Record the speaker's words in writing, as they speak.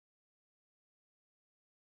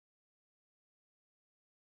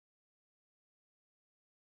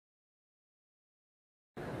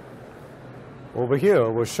Over here,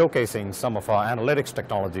 we're showcasing some of our analytics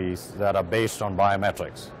technologies that are based on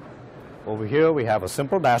biometrics. Over here, we have a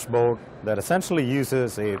simple dashboard that essentially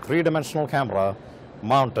uses a three-dimensional camera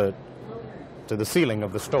mounted to the ceiling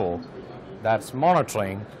of the store that's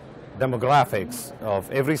monitoring demographics of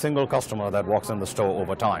every single customer that walks in the store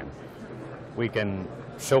over time. We can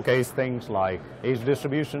showcase things like age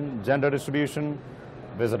distribution, gender distribution,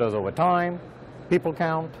 visitors over time, people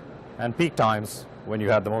count, and peak times when you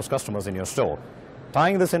have the most customers in your store.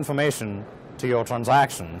 Tying this information to your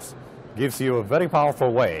transactions gives you a very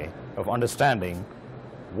powerful way of understanding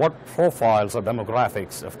what profiles or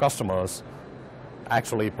demographics of customers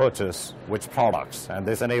actually purchase which products, and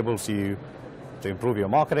this enables you to improve your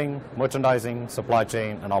marketing, merchandising, supply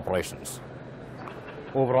chain, and operations.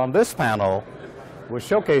 Over on this panel, we're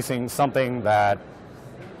showcasing something that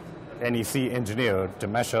NEC engineered to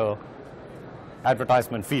measure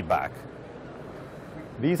advertisement feedback.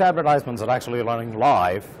 These advertisements are actually running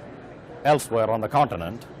live elsewhere on the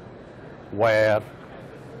continent, where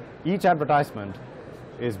each advertisement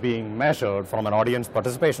is being measured from an audience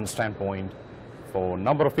participation standpoint for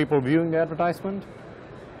number of people viewing the advertisement,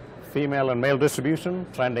 female and male distribution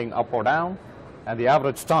trending up or down, and the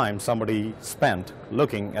average time somebody spent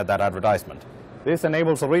looking at that advertisement. This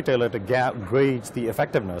enables a retailer to gauge the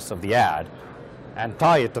effectiveness of the ad and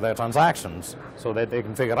tie it to their transactions so that they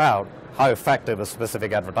can figure out how effective a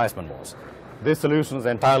specific advertisement was. This solution is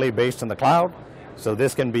entirely based in the cloud, so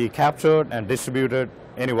this can be captured and distributed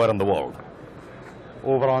anywhere in the world.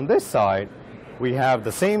 Over on this side, we have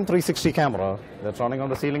the same 360 camera that's running on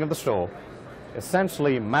the ceiling of the store,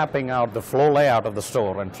 essentially mapping out the flow layout of the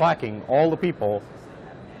store and tracking all the people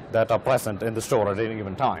that are present in the store at any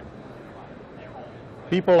given time.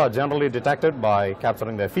 People are generally detected by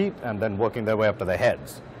capturing their feet and then working their way up to their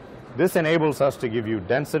heads. This enables us to give you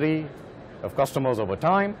density of customers over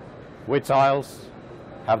time, which aisles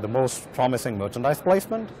have the most promising merchandise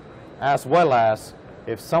placement, as well as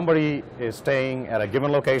if somebody is staying at a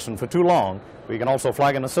given location for too long, we can also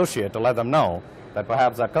flag an associate to let them know that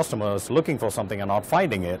perhaps that customer is looking for something and not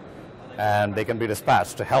finding it, and they can be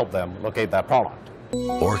dispatched to help them locate that product.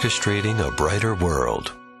 Orchestrating a brighter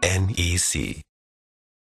world, NEC.